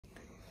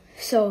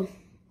So,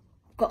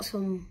 got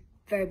some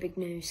very big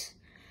news.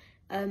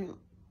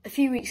 A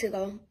few weeks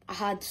ago, I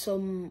had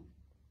some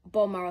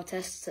bone marrow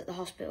tests at the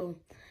hospital,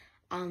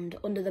 and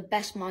under the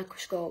best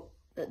microscope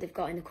that they've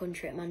got in the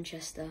country at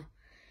Manchester,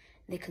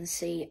 they can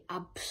see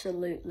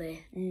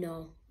absolutely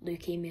no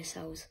leukemia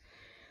cells.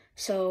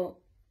 So,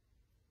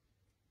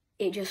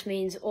 it just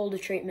means all the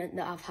treatment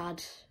that I've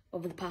had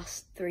over the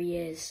past 3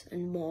 years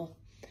and more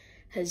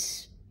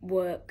has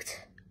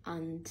worked,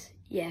 and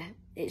yeah,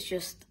 it's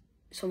just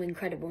some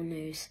incredible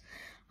news,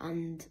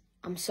 and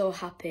I'm so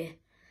happy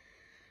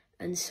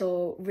and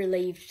so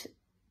relieved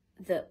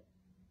that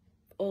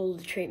all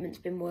the treatment's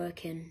been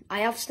working.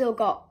 I have still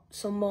got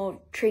some more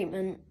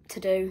treatment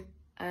to do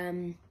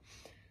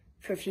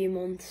for a few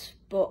months,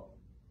 but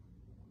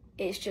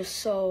it's just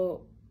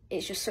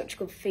such a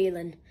good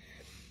feeling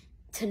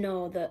to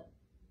know that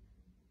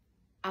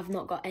I've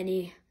not got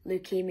any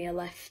leukemia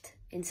left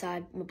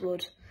inside my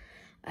blood.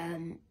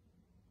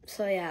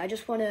 So yeah,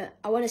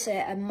 I want to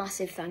say a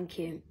massive thank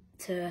you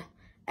to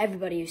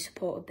everybody who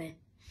supported me.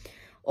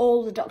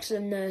 All the doctors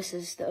and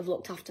nurses that have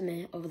looked after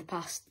me over the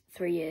past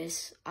 3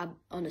 years, I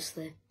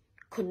honestly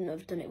couldn't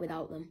have done it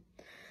without them.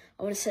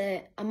 I want to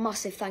say a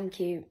massive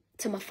thank you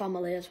to my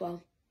family as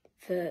well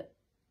for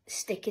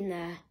sticking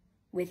there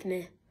with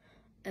me.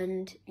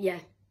 And yeah,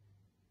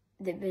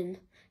 they've been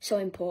so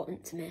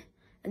important to me.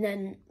 And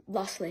then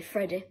lastly,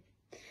 Freddie,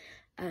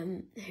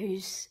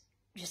 who's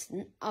just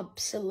an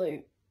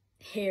absolute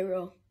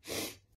hero.